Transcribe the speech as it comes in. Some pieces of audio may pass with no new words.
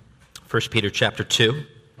1 Peter chapter 2. And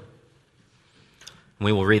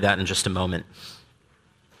we will read that in just a moment.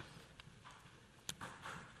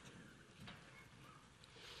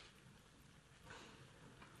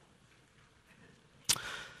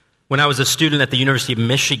 When I was a student at the University of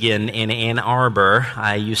Michigan in Ann Arbor,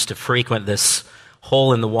 I used to frequent this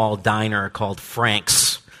hole-in-the-wall diner called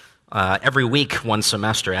Frank's. Every week, one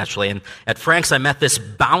semester actually. And at Frank's, I met this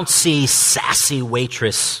bouncy, sassy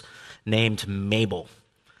waitress named Mabel.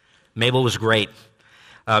 Mabel was great.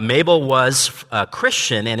 Mabel was a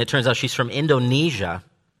Christian, and it turns out she's from Indonesia.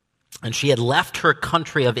 And she had left her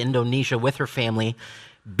country of Indonesia with her family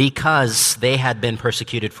because they had been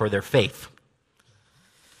persecuted for their faith.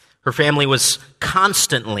 Her family was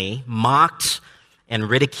constantly mocked and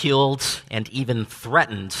ridiculed and even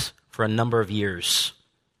threatened for a number of years.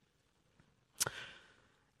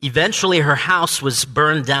 Eventually, her house was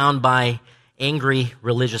burned down by angry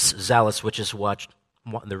religious zealots, which is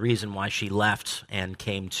the reason why she left and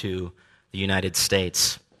came to the United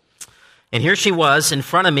States. And here she was in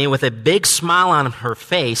front of me with a big smile on her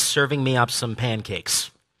face, serving me up some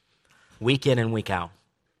pancakes, week in and week out.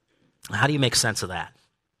 How do you make sense of that?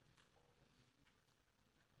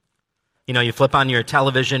 You know, you flip on your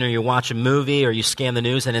television or you watch a movie or you scan the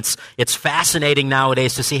news, and it's fascinating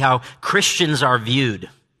nowadays to see how Christians are viewed.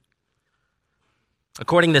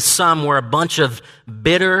 According to some, we're a bunch of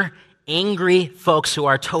bitter, angry folks who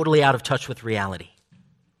are totally out of touch with reality.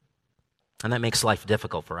 And that makes life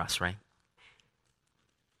difficult for us, right?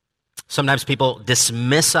 Sometimes people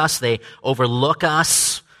dismiss us, they overlook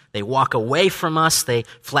us, they walk away from us, they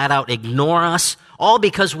flat out ignore us, all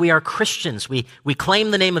because we are Christians. We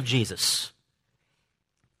claim the name of Jesus.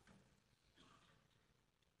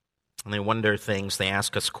 And they wonder things, they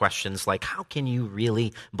ask us questions like, how can you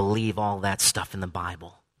really believe all that stuff in the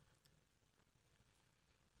Bible?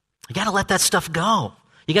 You got to let that stuff go.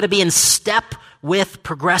 You got to be in step with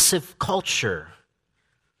progressive culture.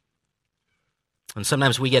 And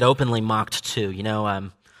sometimes we get openly mocked too,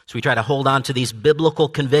 so we try to hold on to these biblical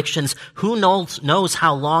convictions. Who knows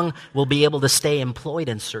how long we'll be able to stay employed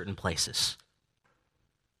in certain places?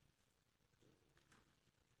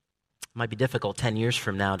 It might be difficult 10 years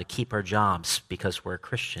from now to keep our jobs because we're a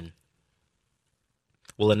Christian.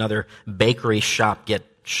 Will another bakery shop get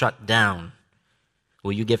shut down?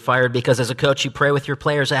 Will you get fired because as a coach you pray with your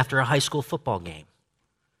players after a high school football game?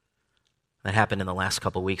 That happened in the last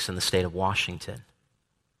couple of weeks in the state of Washington.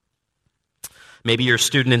 Maybe you're a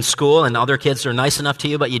student in school and other kids are nice enough to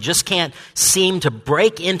you, but you just can't seem to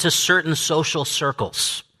break into certain social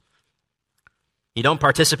circles. You don't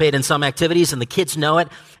participate in some activities and the kids know it,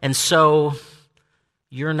 and so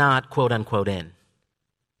you're not quote unquote in.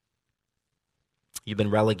 You've been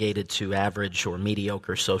relegated to average or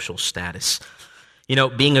mediocre social status.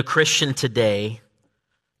 Being a Christian today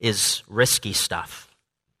is risky stuff.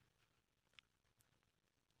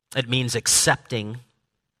 It means accepting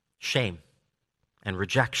shame and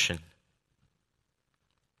rejection.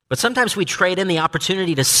 But sometimes we trade in the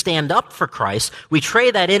opportunity to stand up for Christ. We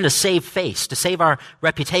trade that in to save face, to save our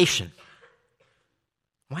reputation.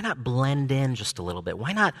 Why not blend in just a little bit?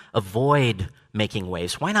 Why not avoid making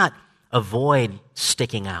waves? Why not avoid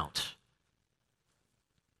sticking out?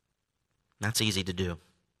 That's easy to do.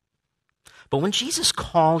 But when Jesus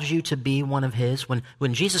called you to be one of his, when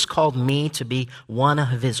Jesus called me to be one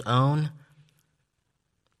of his own,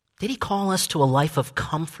 did he call us to a life of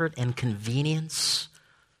comfort and convenience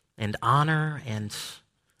and honor and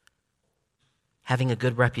having a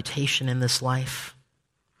good reputation in this life?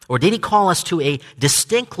 Or did he call us to a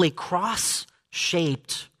distinctly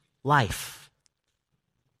cross-shaped life?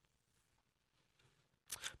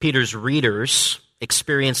 Peter's readers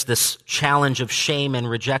experienced this challenge of shame and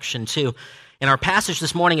rejection too. In our passage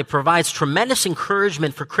this morning, it provides tremendous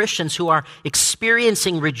encouragement for Christians who are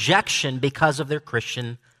experiencing rejection because of their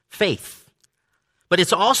Christian faith. But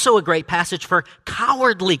it's also a great passage for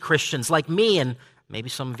cowardly Christians like me and maybe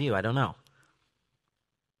some of you, I don't know.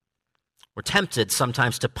 We're tempted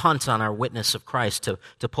sometimes to punt on our witness of Christ,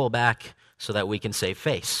 to pull back so that we can save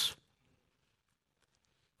face.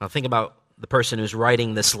 Now think about the person who's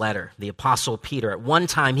writing this letter, the Apostle Peter. At one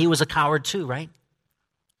time, he was a coward too, right?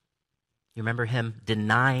 You remember him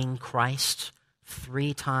denying Christ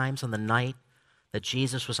 3 times on the night that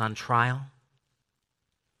Jesus was on trial?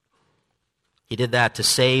 He did that to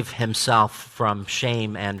save himself from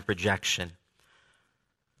shame and rejection.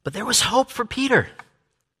 But there was hope for Peter.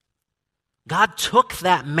 God took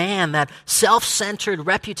that man, that self-centered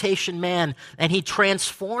reputation man, and he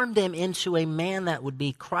transformed him into a man that would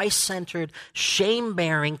be Christ-centered,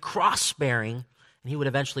 shame-bearing, cross-bearing, and he would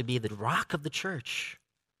eventually be the rock of the church,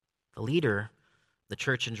 the leader the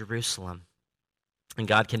church in Jerusalem. And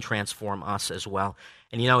God can transform us as well.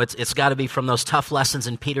 And it's got to be from those tough lessons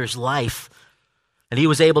in Peter's life. And he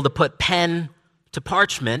was able to put pen to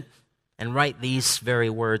parchment and write these very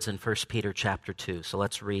words in 1 Peter chapter 2. So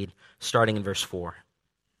let's read, starting in verse 4.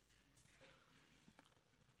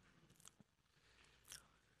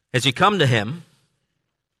 As you come to him,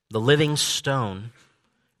 the living stone,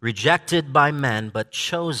 rejected by men, but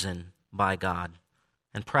chosen by God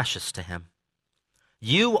and precious to him.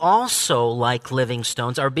 You also, like living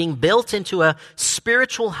stones, are being built into a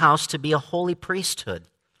spiritual house to be a holy priesthood,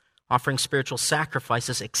 offering spiritual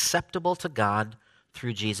sacrifices acceptable to God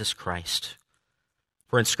through Jesus Christ.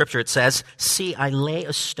 For in Scripture it says, "See, I lay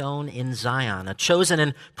a stone in Zion, a chosen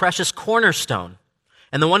and precious cornerstone,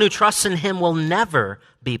 and the one who trusts in him will never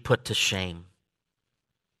be put to shame."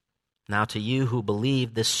 Now to you who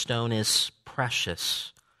believe, this stone is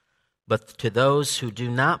precious. But to those who do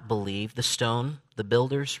not believe, the stone the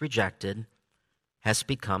builders rejected has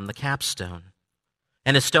become the capstone,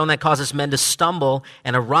 and a stone that causes men to stumble,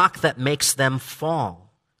 and a rock that makes them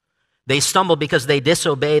fall. They stumble because they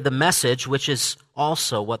disobey the message, which is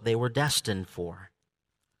also what they were destined for.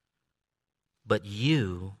 But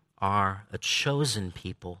you are a chosen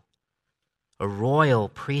people, a royal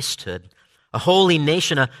priesthood, a holy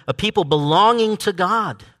nation, a people belonging to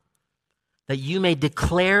God, that you may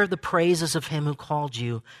declare the praises of him who called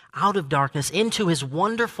you out of darkness into his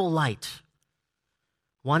wonderful light.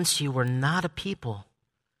 Once you were not a people,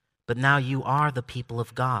 but now you are the people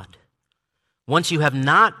of God. Once you have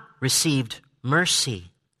not received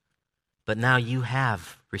mercy, but now you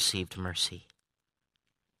have received mercy.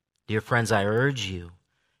 Dear friends, I urge you,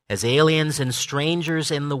 as aliens and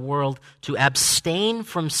strangers in the world, to abstain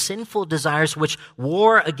from sinful desires which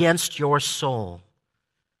war against your soul.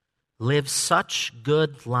 Live such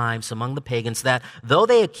good lives among the pagans that, though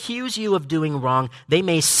they accuse you of doing wrong, they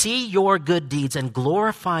may see your good deeds and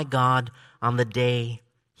glorify God on the day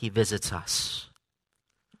he visits us.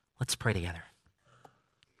 Let's pray together.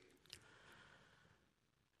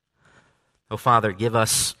 Oh, Father, give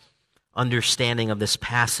us understanding of this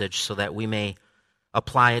passage so that we may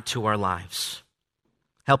apply it to our lives.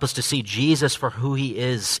 Help us to see Jesus for who he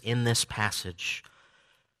is in this passage.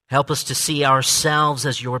 Help us to see ourselves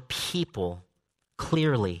as your people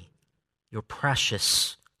clearly, your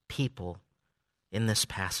precious people in this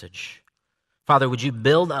passage. Father, would you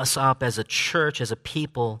build us up as a church, as a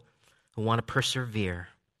people who want to persevere,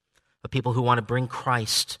 a people who want to bring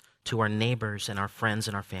Christ to our neighbors and our friends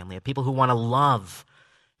and our family, a people who want to love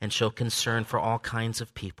and show concern for all kinds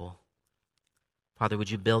of people. Father,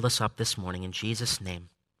 would you build us up this morning in Jesus' name?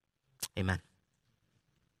 Amen.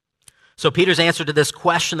 So Peter's answer to this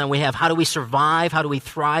question that we have, how do we survive, how do we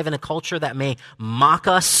thrive in a culture that may mock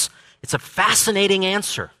us? It's a fascinating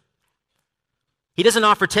answer. He doesn't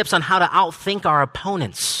offer tips on how to outthink our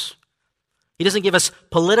opponents. He doesn't give us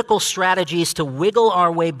political strategies to wiggle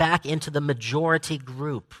our way back into the majority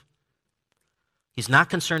group. He's not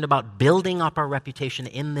concerned about building up our reputation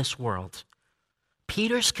in this world.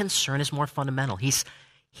 Peter's concern is more fundamental. He's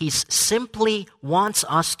simply wants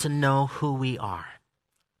us to know who we are.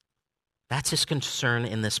 That's his concern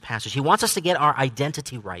in this passage. He wants us to get our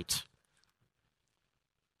identity right.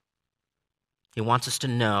 He wants us to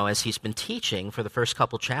know, as he's been teaching for the first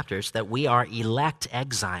couple chapters, that we are elect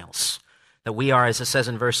exiles. That we are, as it says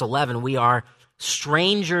in verse 11, we are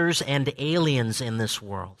strangers and aliens in this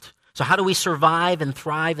world. So how do we survive and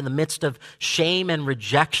thrive in the midst of shame and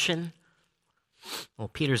rejection? Well,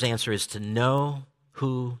 Peter's answer is to know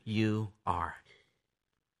who you are.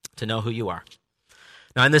 To know who you are.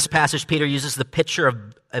 Now, in this passage, Peter uses the picture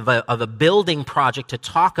of a building project to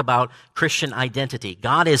talk about Christian identity.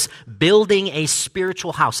 God is building a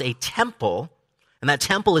spiritual house, a temple, and that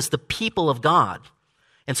temple is the people of God.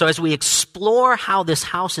 And so as we explore how this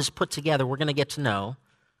house is put together, we're going to get to know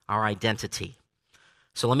our identity.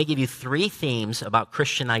 So let me give you 3 themes about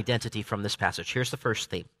Christian identity from this passage. Here's the first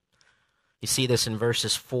theme. You see this in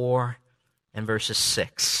verses 4 and verses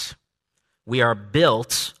 6. We are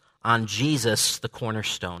built on Jesus, the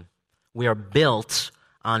cornerstone. We are built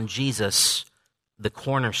on Jesus, the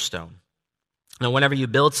cornerstone. Now, whenever you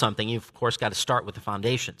build something, you've, of course, got to start with the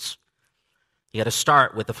foundations. You got to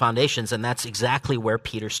start with the foundations, and that's exactly where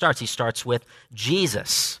Peter starts. He starts with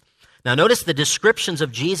Jesus. Now, notice the descriptions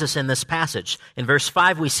of Jesus in this passage. In verse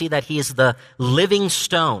 5, we see that he is the living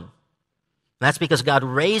stone. That's because God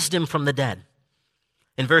raised him from the dead.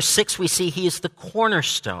 In verse 6, we see he is the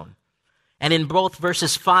cornerstone. And in both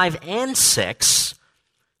verses 5 and 6,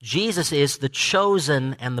 Jesus is the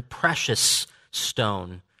chosen and the precious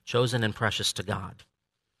stone, chosen and precious to God.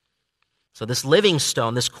 So this living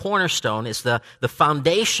stone, this cornerstone, is the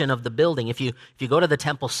foundation of the building. If you go to the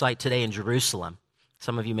temple site today in Jerusalem,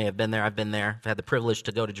 some of you may have been there, I've been there, I've had the privilege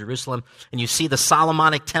to go to Jerusalem, and you see the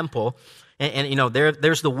Solomonic temple, and you know,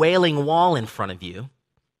 there's the Wailing Wall in front of you,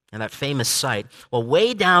 and that famous site. Well,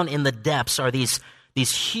 way down in the depths are these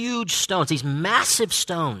huge stones, these massive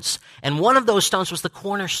stones, and one of those stones was the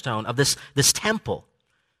cornerstone of this temple.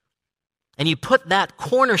 And you put that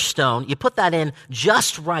cornerstone, you put that in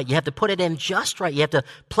just right. You have to put it in just right. You have to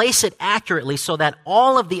place it accurately so that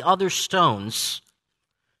all of the other stones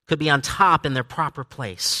could be on top in their proper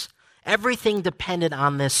place. Everything depended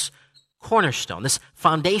on this cornerstone, this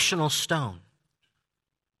foundational stone.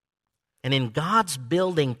 And in God's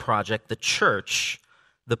building project, the church,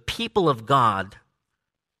 the people of God,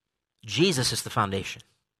 Jesus is the foundation.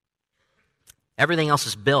 Everything else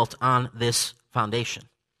is built on this foundation.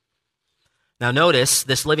 Now notice,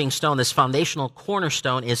 this living stone, this foundational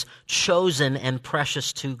cornerstone is chosen and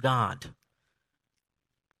precious to God.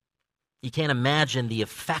 You can't imagine the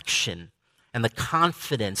affection and the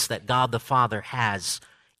confidence that God the Father has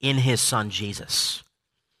in His Son Jesus.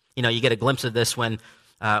 You know, you get a glimpse of this when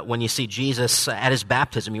you see Jesus at His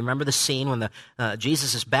baptism. You remember the scene when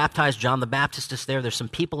Jesus is baptized, John the Baptist is there, there's some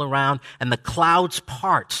people around, and the clouds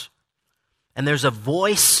part. And there's a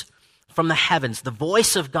voice from the heavens, the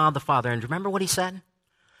voice of God the Father. And remember what He said?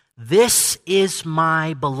 "This is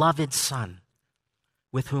my beloved Son,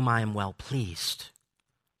 with whom I am well pleased."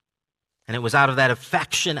 And it was out of that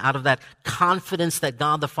affection, out of that confidence that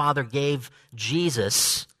God the Father gave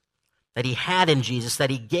Jesus, that He had in Jesus, that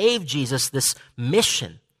He gave Jesus this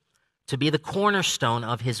mission to be the cornerstone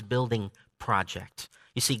of His building project.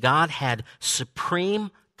 You see, God had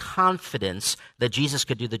supreme confidence that Jesus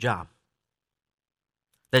could do the job.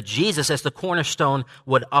 That Jesus, as the cornerstone,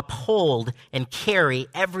 would uphold and carry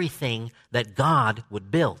everything that God would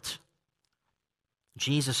build.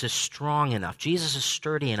 Jesus is strong enough, Jesus is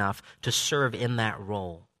sturdy enough to serve in that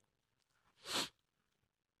role.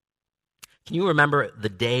 Can you remember the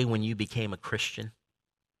day when you became a Christian?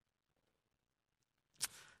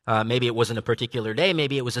 Maybe it wasn't a particular day,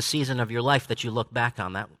 maybe it was a season of your life that you look back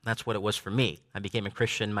on. That's what it was for me. I became a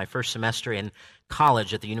Christian my first semester in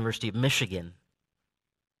college at the University of Michigan.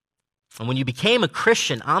 And when you became a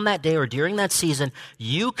Christian on that day or during that season,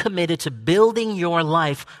 you committed to building your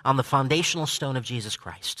life on the foundational stone of Jesus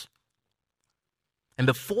Christ. And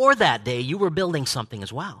before that day, you were building something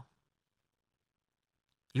as well.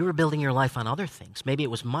 You were building your life on other things. Maybe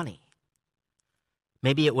it was money.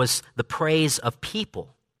 Maybe it was the praise of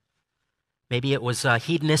people. Maybe it was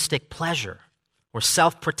hedonistic pleasure or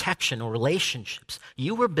self-protection or relationships.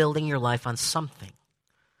 You were building your life on something.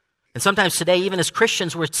 And sometimes today, even as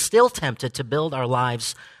Christians, we're still tempted to build our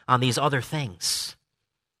lives on these other things.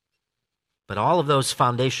 But all of those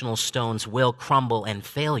foundational stones will crumble and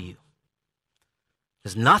fail you.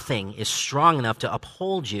 Because nothing is strong enough to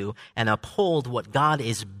uphold you and uphold what God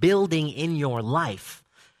is building in your life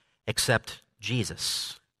except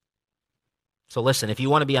Jesus. So listen, if you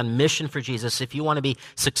want to be on mission for Jesus, if you want to be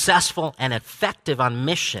successful and effective on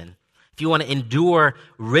mission, if you want to endure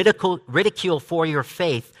ridicule for your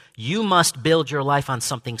faith, you must build your life on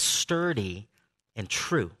something sturdy and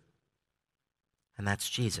true. And that's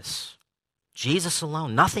Jesus. Jesus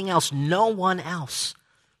alone. Nothing else, no one else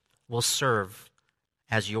will serve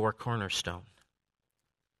as your cornerstone.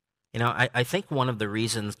 You know, I think one of the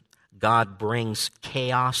reasons God brings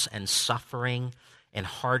chaos and suffering and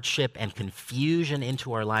hardship and confusion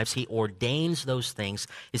into our lives, He ordains those things,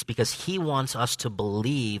 is because He wants us to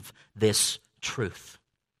believe this truth.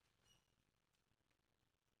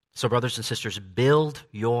 So, brothers and sisters, build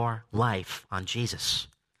your life on Jesus.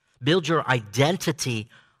 Build your identity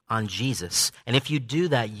on Jesus. And if you do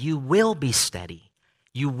that, you will be steady.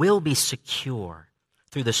 You will be secure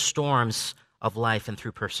through the storms of life and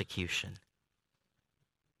through persecution.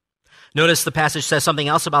 Notice the passage says something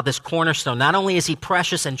else about this cornerstone. Not only is he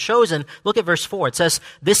precious and chosen, look at verse 4. It says,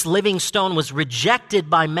 this living stone was rejected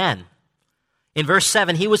by men. In verse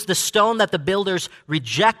 7, he was the stone that the builders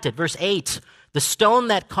rejected. Verse 8, the stone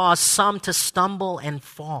that caused some to stumble and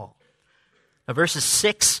fall. Now, verses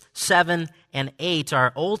 6, 7, and 8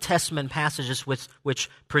 are Old Testament passages which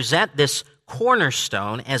present this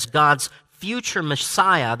cornerstone as God's future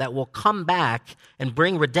Messiah that will come back and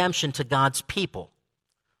bring redemption to God's people.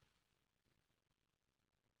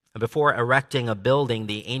 Before erecting a building,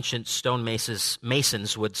 the ancient stone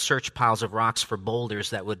masons would search piles of rocks for boulders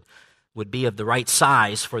that would be of the right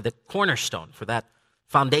size for the cornerstone, for that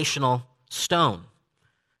foundational stone.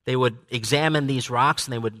 They would examine these rocks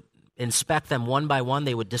and they would inspect them one by one.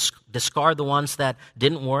 They would discard the ones that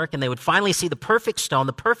didn't work, and they would finally see the perfect stone,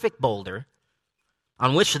 the perfect boulder,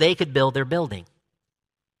 on which they could build their building.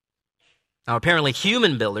 Now, apparently,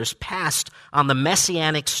 human builders passed on the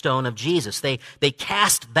messianic stone of Jesus. They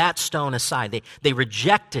cast that stone aside. They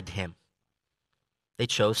rejected him. They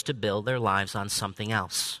chose to build their lives on something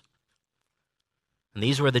else. And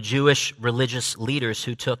these were the Jewish religious leaders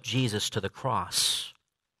who took Jesus to the cross.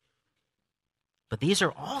 But these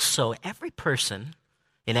are also every person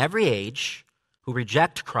in every age who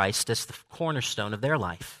reject Christ as the cornerstone of their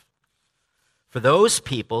life. For those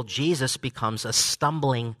people, Jesus becomes a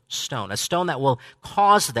stumbling stone, a stone that will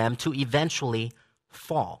cause them to eventually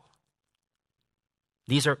fall.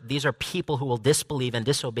 These are people who will disbelieve and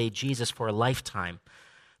disobey Jesus for a lifetime.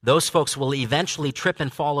 Those folks will eventually trip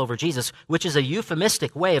and fall over Jesus, which is a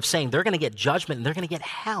euphemistic way of saying they're going to get judgment and they're going to get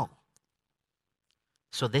hell.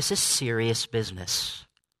 So this is serious business.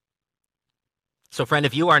 So friend,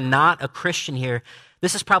 if you are not a Christian here,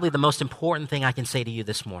 this is probably the most important thing I can say to you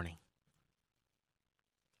this morning.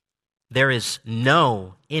 There is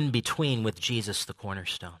no in-between with Jesus, the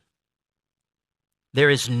cornerstone. There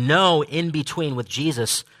is no in-between with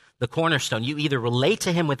Jesus, the cornerstone. You either relate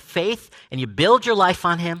to him with faith and you build your life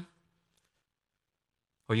on him,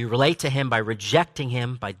 or you relate to him by rejecting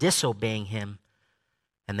him, by disobeying him,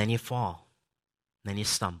 and then you fall, and then you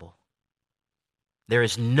stumble. There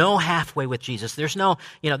is no halfway with Jesus. There's none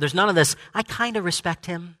of this, I kind of respect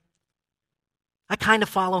him. I kind of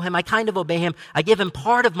follow him. I kind of obey him. I give him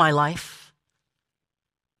part of my life.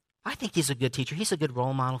 I think he's a good teacher. He's a good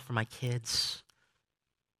role model for my kids.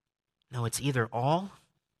 No, it's either all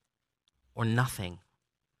or nothing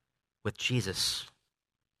with Jesus.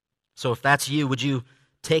 So if that's you, would you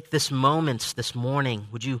take this moment this morning?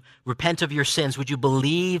 Would you repent of your sins? Would you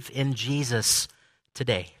believe in Jesus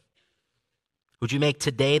today? Would you make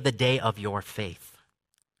today the day of your faith?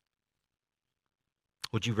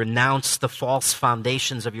 Would you renounce the false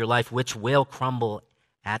foundations of your life, which will crumble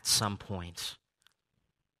at some point?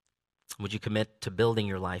 Would you commit to building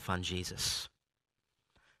your life on Jesus?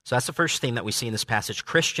 So that's the first thing that we see in this passage.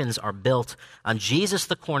 Christians are built on Jesus,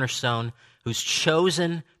 the cornerstone, who's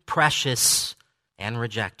chosen, precious, and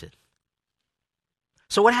rejected.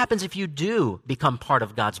 So what happens if you do become part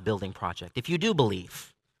of God's building project, if you do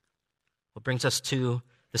believe? What brings us to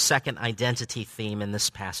the second identity theme in this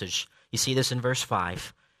passage. You see this in verse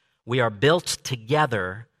 5. We are built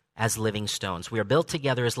together as living stones. We are built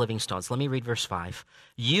together as living stones. Let me read verse 5.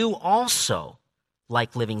 You also,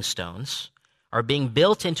 like living stones, are being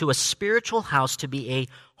built into a spiritual house to be a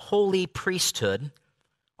holy priesthood,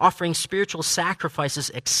 offering spiritual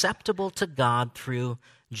sacrifices acceptable to God through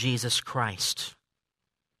Jesus Christ.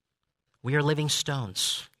 We are living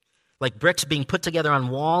stones, like bricks being put together on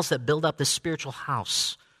walls that build up this spiritual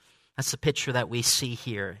house. That's the picture that we see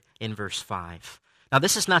here in verse 5. Now,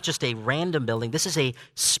 this is not just a random building. This is a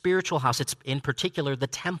spiritual house. It's in particular the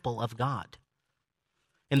temple of God.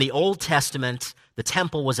 In the Old Testament, the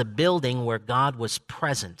temple was a building where God was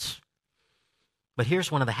present. But here's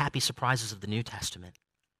one of the happy surprises of the New Testament.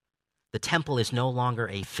 The temple is no longer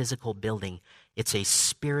a physical building. It's a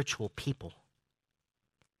spiritual people.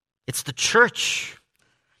 It's the church.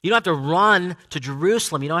 You don't have to run to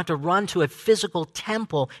Jerusalem. You don't have to run to a physical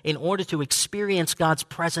temple in order to experience God's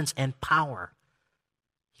presence and power.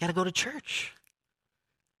 You got to go to church.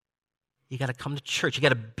 You got to come to church. You got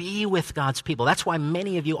to be with God's people. That's why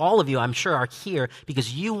many of you, all of you, I'm sure, are here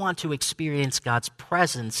because you want to experience God's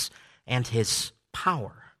presence and his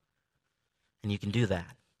power. And you can do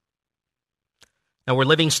that. Now, we're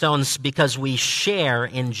living stones because we share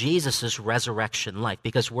in Jesus' resurrection life,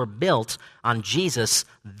 because we're built on Jesus,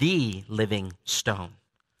 the living stone.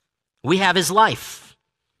 We have his life.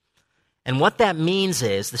 And what that means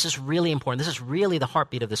is, this is really important, this is really the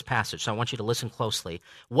heartbeat of this passage, so I want you to listen closely.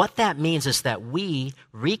 What that means is that we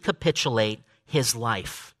recapitulate his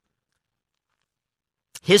life.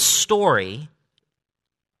 His story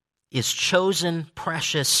is chosen,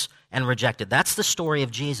 precious, and rejected. That's the story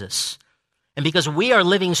of Jesus. And because we are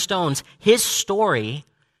living stones, his story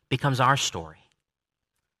becomes our story.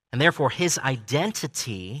 And therefore, his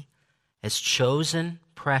identity as chosen,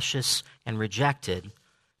 precious, and rejected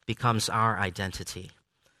becomes our identity.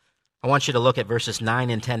 I want you to look at verses 9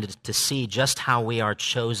 and 10 to see just how we are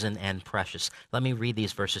chosen and precious. Let me read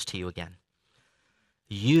these verses to you again.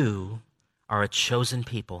 You are a chosen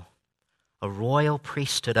people, a royal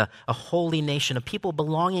priesthood, a holy nation, a people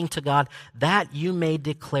belonging to God, that you may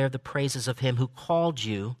declare the praises of him who called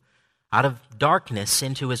you out of darkness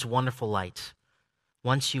into his wonderful light.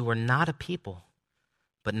 Once you were not a people,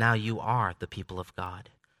 but now you are the people of God.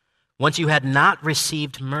 Once you had not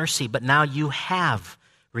received mercy, but now you have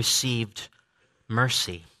received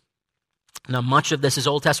mercy. Now, much of this is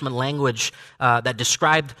Old Testament language that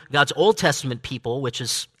described God's Old Testament people, which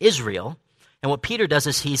is Israel. And what Peter does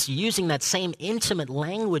is he's using that same intimate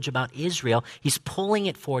language about Israel. He's pulling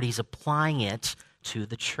it forward. He's applying it to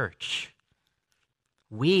the church.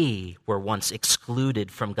 We were once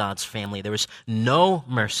excluded from God's family. There was no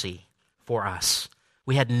mercy for us.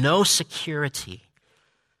 We had no security,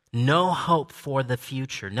 no hope for the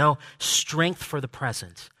future, no strength for the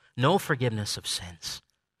present, no forgiveness of sins.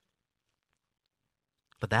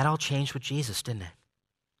 But that all changed with Jesus, didn't it?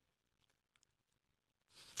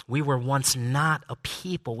 We were once not a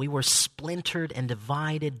people. We were splintered and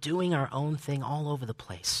divided, doing our own thing all over the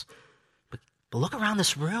place. But look around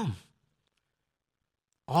this room.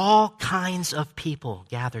 All kinds of people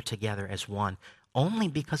gather together as one, only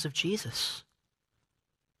because of Jesus.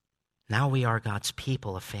 Now we are God's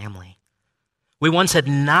people, a family. We once had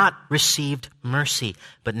not received mercy,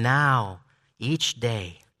 but now, each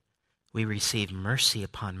day, we receive mercy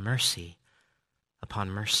upon mercy upon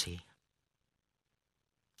mercy.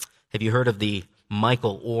 Have you heard of the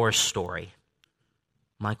Michael Oher story?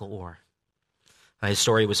 Michael Oher. His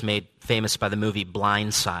story was made famous by the movie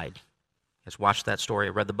Blind Side. You guys watched that story?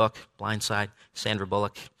 Read the book, Blind Side, Sandra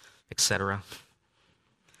Bullock, etc.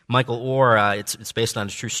 Michael Oher, it's based on a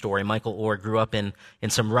true story. Michael Oher grew up in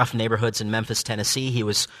some rough neighborhoods in Memphis, Tennessee. He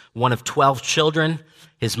was one of 12 children.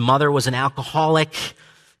 His mother was an alcoholic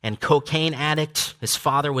and cocaine addict. His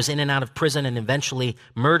father was in and out of prison and eventually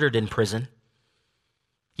murdered in prison.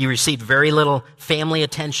 He received very little family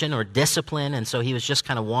attention or discipline, and so he was just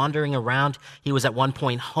kind of wandering around. He was at one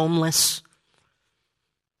point homeless.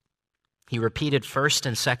 He repeated first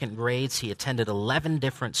and second grades. He attended 11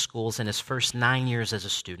 different schools in his first 9 years as a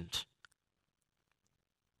student.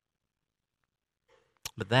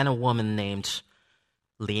 But then a woman named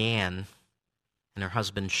Leanne and her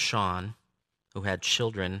husband Sean, who had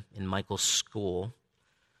children in Michael's school,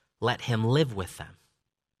 let him live with them.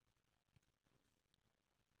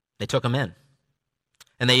 They took him in,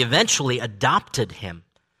 and they eventually adopted him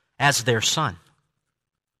as their son.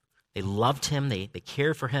 They loved him. They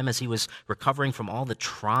cared for him as he was recovering from all the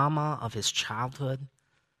trauma of his childhood.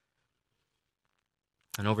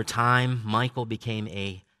 And over time, Michael became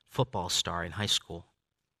a football star in high school.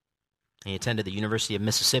 He attended the University of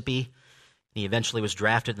Mississippi, and he eventually was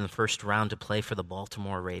drafted in the first round to play for the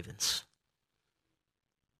Baltimore Ravens.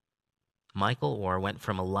 Michael Oher went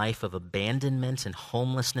from a life of abandonment and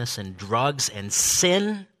homelessness and drugs and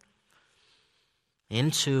sin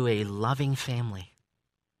into a loving family.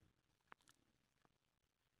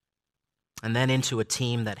 And then into a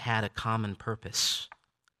team that had a common purpose.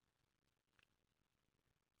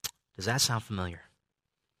 Does that sound familiar?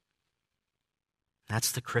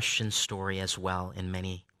 That's the Christian story as well in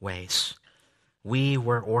many ways. We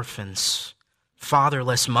were orphans,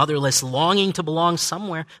 fatherless, motherless, longing to belong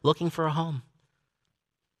somewhere, looking for a home.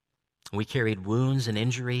 We carried wounds and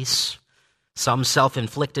injuries, some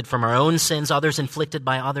self-inflicted from our own sins, others inflicted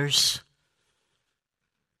by others.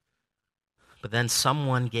 But then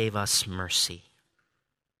someone gave us mercy.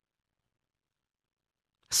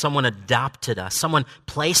 Someone adopted us. Someone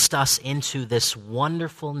placed us into this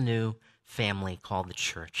wonderful new family called the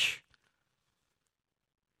church.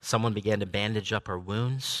 Someone began to bandage up our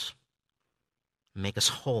wounds, make us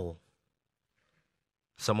whole.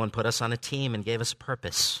 Someone put us on a team and gave us a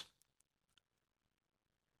purpose.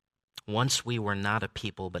 Once we were not a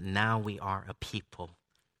people, but now we are a people.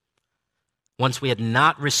 Once we had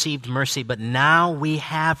not received mercy, but now we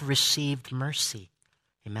have received mercy.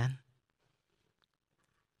 Amen?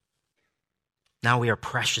 Now we are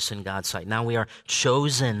precious in God's sight. Now we are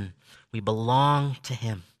chosen. We belong to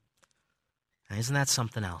Him. And isn't that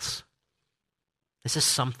something else? This is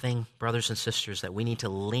something, brothers and sisters, that we need to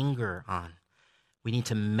linger on. We need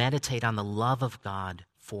to meditate on the love of God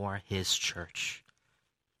for His church.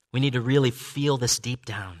 We need to really feel this deep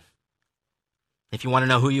down. If you want to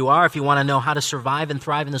know who you are, if you want to know how to survive and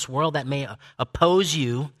thrive in this world that may oppose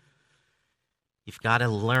you, you've got to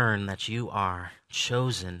learn that you are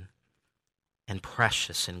chosen and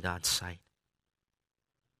precious in God's sight.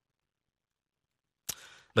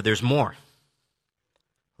 But there's more.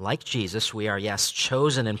 Like Jesus, we are, yes,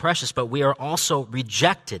 chosen and precious, but we are also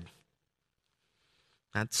rejected.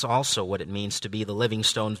 That's also what it means to be the living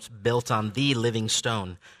stone built on the living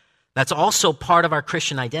stone. That's also part of our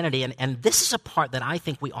Christian identity, and this is a part that I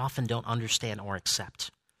think we often don't understand or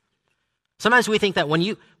accept. Sometimes we think that when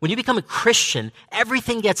you become a Christian,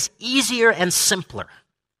 everything gets easier and simpler.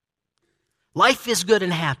 Life is good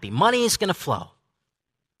and happy. Money is going to flow.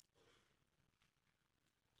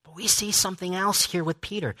 But we see something else here with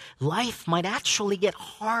Peter. Life might actually get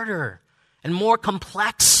harder and more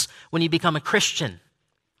complex when you become a Christian.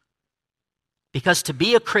 Because to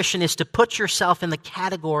be a Christian is to put yourself in the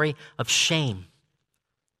category of shame.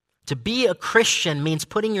 To be a Christian means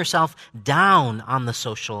putting yourself down on the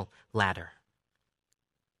social ladder.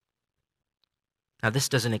 Now, this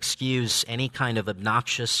doesn't excuse any kind of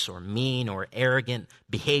obnoxious or mean or arrogant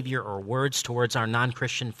behavior or words towards our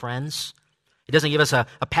non-Christian friends. It doesn't give us a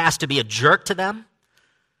pass to be a jerk to them.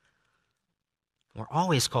 We're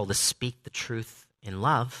always called to speak the truth in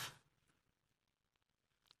love.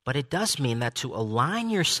 But it does mean that to align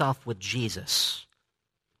yourself with Jesus,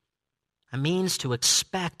 it means to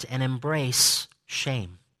expect and embrace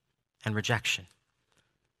shame and rejection.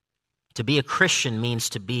 To be a Christian means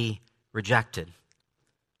to be rejected.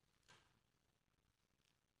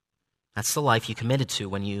 That's the life you committed to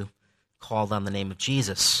when you called on the name of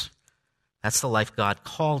Jesus. That's the life God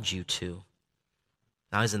called you to.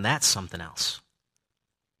 Now, isn't that something else?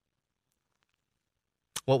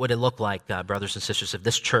 What would it look like, brothers and sisters, if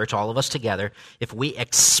this church, all of us together, if we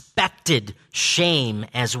expected shame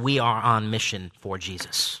as we are on mission for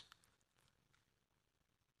Jesus?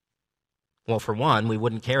 Well, for one, we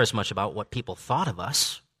wouldn't care as much about what people thought of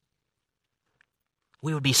us.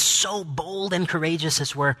 We would be so bold and courageous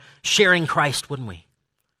as we're sharing Christ, wouldn't we?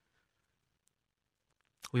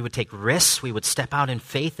 We would take risks. We would step out in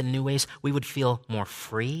faith in new ways. We would feel more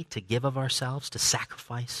free to give of ourselves, to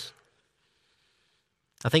sacrifice.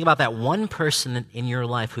 Now think about that one person in your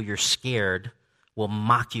life who you're scared will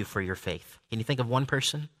mock you for your faith. Can you think of one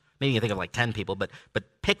person? Maybe you can think of like 10 people, but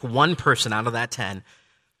pick one person out of that 10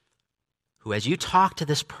 who, as you talk to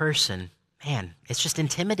this person, man, it's just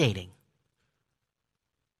intimidating.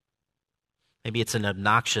 Maybe it's an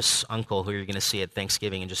obnoxious uncle who you're going to see at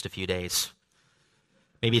Thanksgiving in just a few days.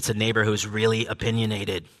 Maybe it's a neighbor who's really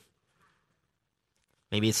opinionated.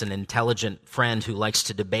 Maybe it's an intelligent friend who likes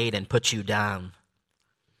to debate and put you down.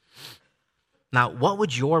 Now, what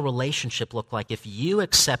would your relationship look like if you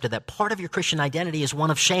accepted that part of your Christian identity is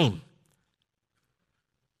one of shame?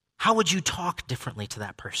 How would you talk differently to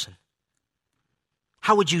that person?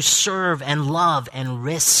 How would you serve and love and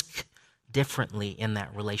risk differently in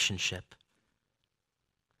that relationship?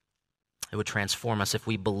 It would transform us if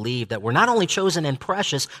we believe that we're not only chosen and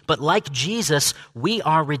precious, but like Jesus, we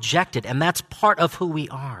are rejected. And that's part of who we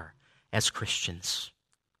are as Christians.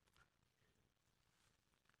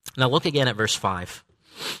 Now look again at verse 5.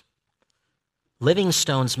 Living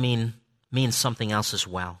stones means something else as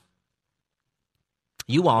well.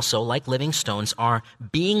 You also, like living stones, are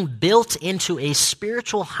being built into a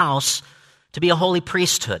spiritual house to be a holy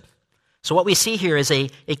priesthood. So what we see here is a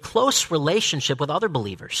close relationship with other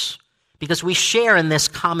believers, because we share in this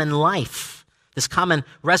common life, this common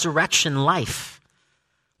resurrection life.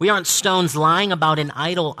 We aren't stones lying about in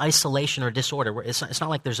idle isolation or disorder. It's not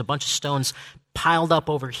like there's a bunch of stones piled up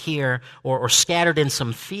over here or scattered in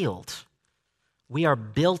some field. We are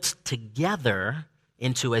built together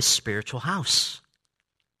into a spiritual house.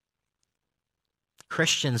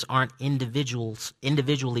 Christians aren't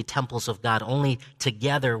individually temples of God. Only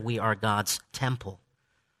together we are God's temple.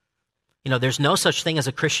 You know, there's no such thing as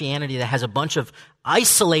a Christianity that has a bunch of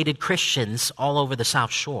isolated Christians all over the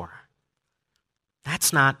South Shore.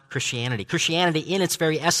 That's not Christianity. Christianity, in its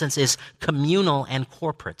very essence, is communal and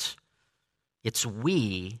corporate. It's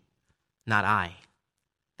we, not I.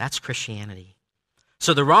 That's Christianity.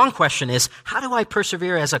 So the wrong question is, how do I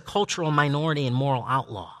persevere as a cultural minority and moral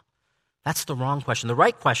outlaw? That's the wrong question. The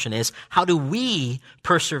right question is, how do we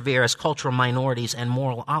persevere as cultural minorities and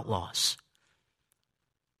moral outlaws?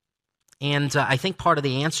 And I think part of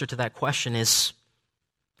the answer to that question is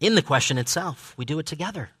in the question itself. We do it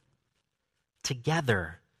together.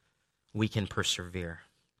 Together, we can persevere.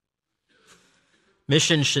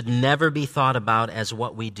 Mission should never be thought about as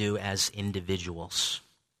what we do as individuals.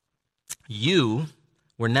 You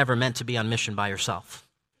were never meant to be on mission by yourself.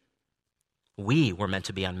 We were meant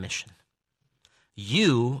to be on mission.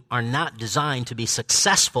 You are not designed to be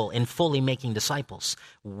successful in fully making disciples.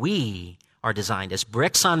 We are designed as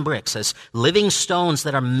bricks on bricks, as living stones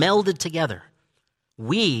that are melded together.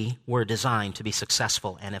 We were designed to be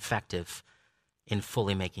successful and effective in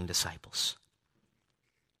fully making disciples.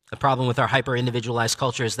 The problem with our hyper-individualized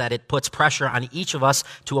culture is that it puts pressure on each of us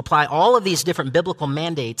to apply all of these different biblical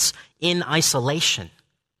mandates in isolation.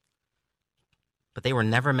 But they were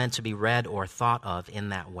never meant to be read or thought of in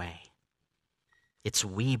that way. It's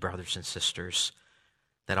we, brothers and sisters,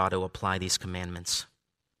 that ought to apply these commandments.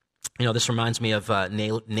 You know, this reminds me of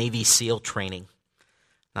Navy SEAL training.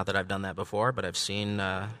 Not that I've done that before, but I've seen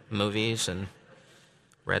movies and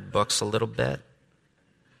read books a little bit.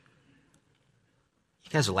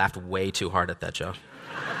 You guys laughed way too hard at that joke.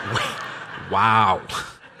 Wow.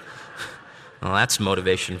 Well, that's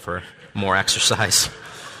motivation for more exercise.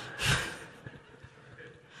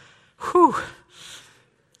 Whew.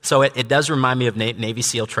 So it does remind me of Navy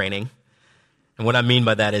SEAL training. And what I mean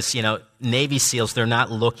by that is, Navy SEALs, they're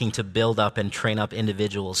not looking to build up and train up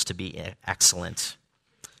individuals to be excellent.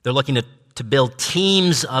 They're looking to build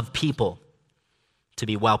teams of people to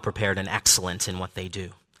be well prepared and excellent in what they do.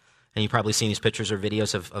 And you've probably seen these pictures or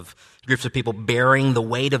videos of groups of people bearing the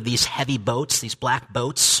weight of these heavy boats, these black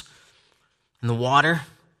boats in the water.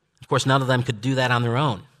 Of course, none of them could do that on their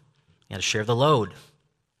own. You got to share the load.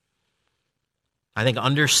 I think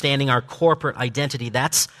understanding our corporate identity,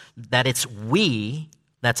 that it's we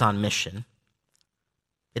that's on mission.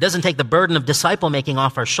 It doesn't take the burden of disciple making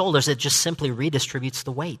off our shoulders. It just simply redistributes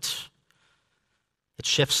the weight. It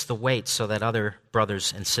shifts the weight so that other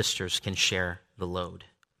brothers and sisters can share the load.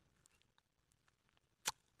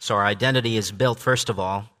 So our identity is built, first of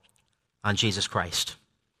all, on Jesus Christ.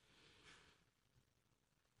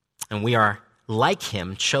 And we are, like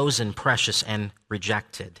him, chosen, precious, and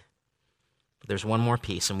rejected. But there's one more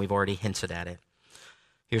piece, and we've already hinted at it.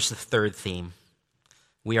 Here's the third theme.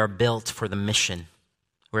 We are built for the mission.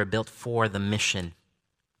 We're built for the mission.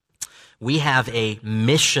 We have a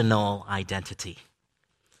missional identity.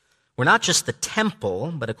 We're not just the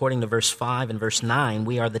temple, but according to verse 5 and verse 9,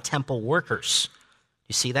 we are the temple workers.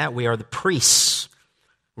 You see that? We are the priests,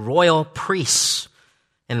 royal priests.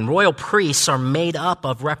 And royal priests are made up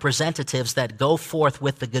of representatives that go forth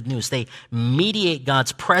with the good news. They mediate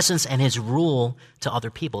God's presence and his rule to other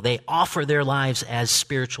people. They offer their lives as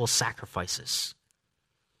spiritual sacrifices.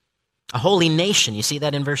 A holy nation, you see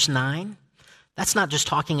that in verse 9? That's not just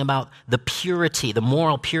talking about the purity, the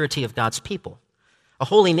moral purity of God's people. A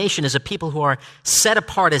holy nation is a people who are set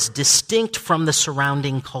apart as distinct from the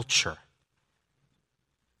surrounding culture.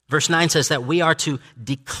 Verse 9 says that we are to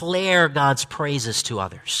declare God's praises to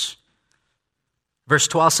others. Verse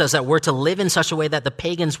 12 says that we're to live in such a way that the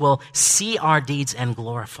pagans will see our deeds and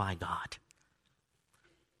glorify God.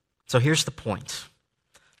 So here's the point.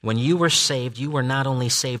 When you were saved, you were not only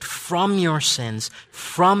saved from your sins,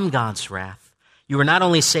 from God's wrath. You were not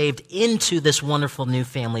only saved into this wonderful new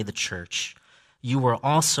family, the church. You were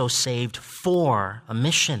also saved for a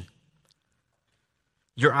mission.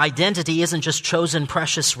 Your identity isn't just chosen,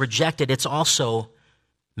 precious, rejected. It's also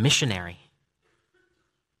missionary.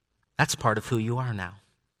 That's part of who you are now.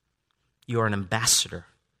 You are an ambassador.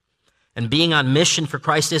 And being on mission for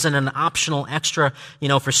Christ isn't an optional extra,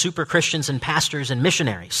 for super Christians and pastors and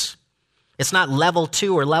missionaries. It's not level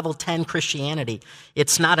 2 or level 10 Christianity.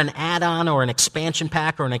 It's not an add-on or an expansion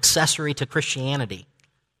pack or an accessory to Christianity.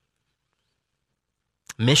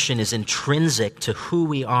 Mission is intrinsic to who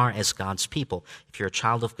we are as God's people. If you're a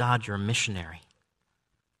child of God, you're a missionary.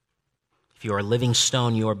 If you are a living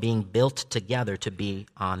stone, you are being built together to be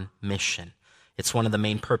on mission. It's one of the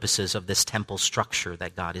main purposes of this temple structure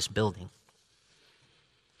that God is building.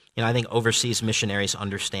 I think overseas missionaries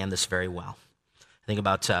understand this very well. I think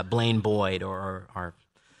about Blaine Boyd or our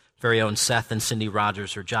very own Seth and Cindy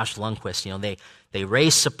Rogers or Josh Lundquist. They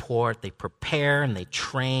raise support, they prepare, and they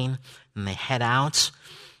train, and they head out.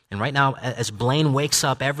 And right now, as Blaine wakes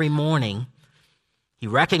up every morning, he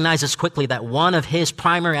recognizes quickly that one of his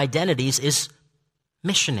primary identities is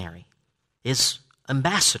missionary, is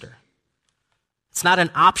ambassador. It's not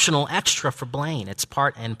an optional extra for Blaine. It's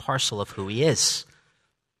part and parcel of who he is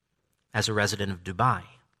as a resident of Dubai.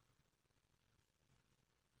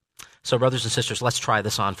 So, brothers and sisters, let's try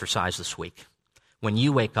this on for size this week. When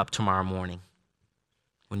you wake up tomorrow morning,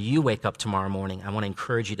 I want to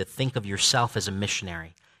encourage you to think of yourself as a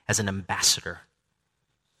missionary, as an ambassador.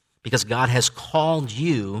 Because God has called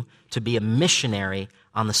you to be a missionary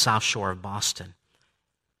on the South Shore of Boston.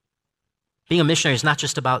 Being a missionary is not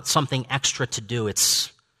just about something extra to do.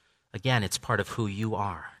 It's part of who you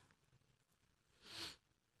are.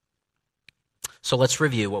 So let's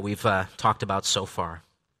review what we've talked about so far.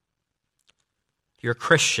 You're a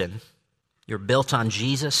Christian. You're built on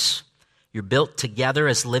Jesus. You're built together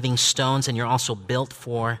as living stones, and you're also built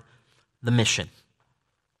for the mission.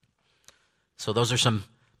 So those are some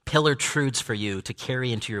pillar truths for you to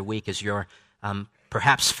carry into your week as you're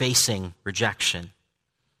perhaps facing rejection.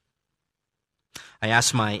 I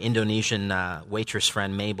asked my Indonesian waitress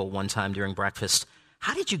friend Mabel one time during breakfast,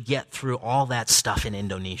 how did you get through all that stuff in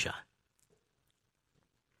Indonesia?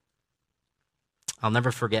 I'll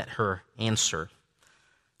never forget her answer.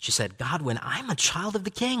 She said, Godwin, I'm a child of the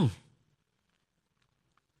King.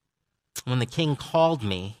 When the King called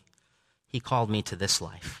me, he called me to this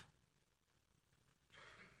life.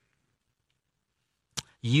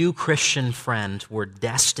 You, Christian friend, were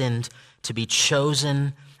destined to be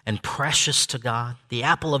chosen and precious to God, the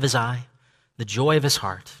apple of his eye, the joy of his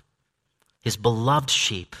heart, his beloved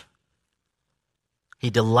sheep. He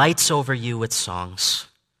delights over you with songs,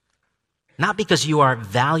 not because you are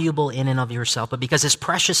valuable in and of yourself, but because his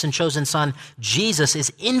precious and chosen Son, Jesus,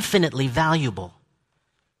 is infinitely valuable.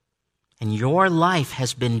 And your life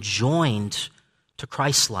has been joined to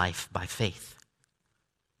Christ's life by faith.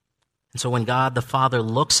 And so when God the Father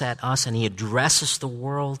looks at us and he addresses the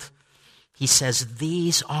world, he says,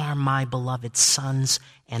 "These are my beloved sons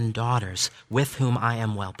and daughters with whom I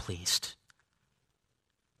am well pleased."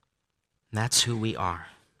 And that's who we are.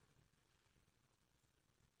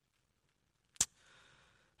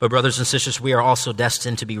 But brothers and sisters, we are also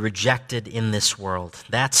destined to be rejected in this world.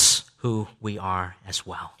 That's who we are as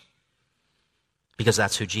well. Because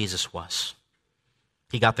that's who Jesus was.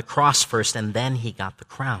 He got the cross first, and then he got the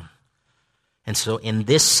crown. And so in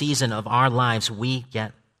this season of our lives, we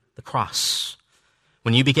get the cross.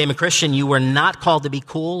 When you became a Christian, you were not called to be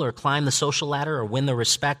cool or climb the social ladder or win the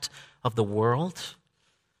respect of the world.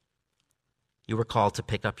 You were called to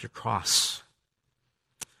pick up your cross.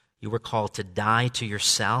 You were called to die to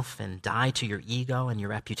yourself and die to your ego and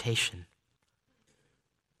your reputation.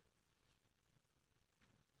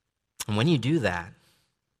 And when you do that,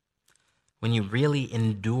 when you really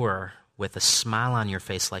endure with a smile on your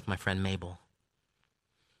face like my friend Mabel,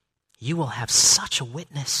 you will have such a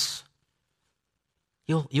witness.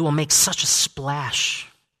 You will make such a splash.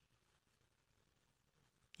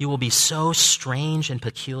 You will be so strange and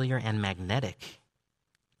peculiar and magnetic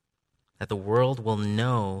that the world will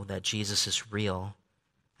know that Jesus is real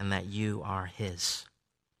and that you are his.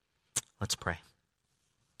 Let's pray.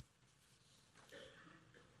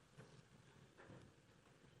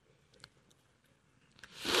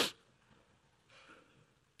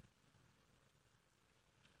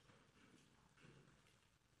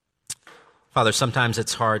 Father, sometimes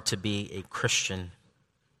it's hard to be a Christian.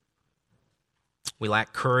 We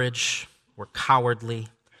lack courage, we're cowardly,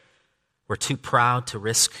 we're too proud to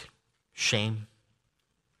risk shame.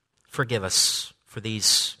 Forgive us for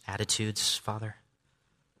these attitudes, Father.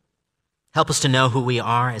 Help us to know who we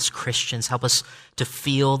are as Christians. Help us to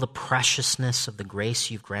feel the preciousness of the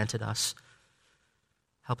grace you've granted us.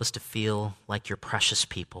 Help us to feel like your precious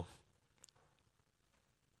people.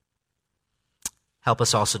 Help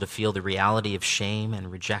us also to feel the reality of shame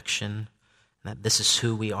and rejection, and that this is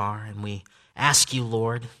who we are, and we ask you,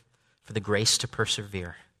 Lord, for the grace to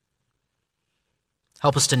persevere.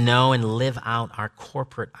 Help us to know and live out our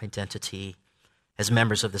corporate identity as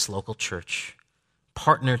members of this local church,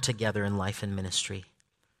 partner together in life and ministry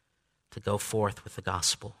to go forth with the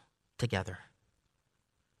gospel together.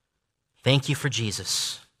 Thank you for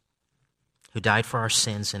Jesus, who died for our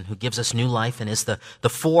sins and who gives us new life and is the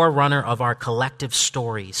forerunner of our collective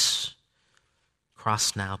stories.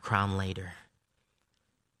 Cross now, crown later.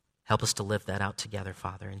 Help us to live that out together,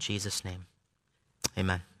 Father, in Jesus' name.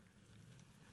 Amen.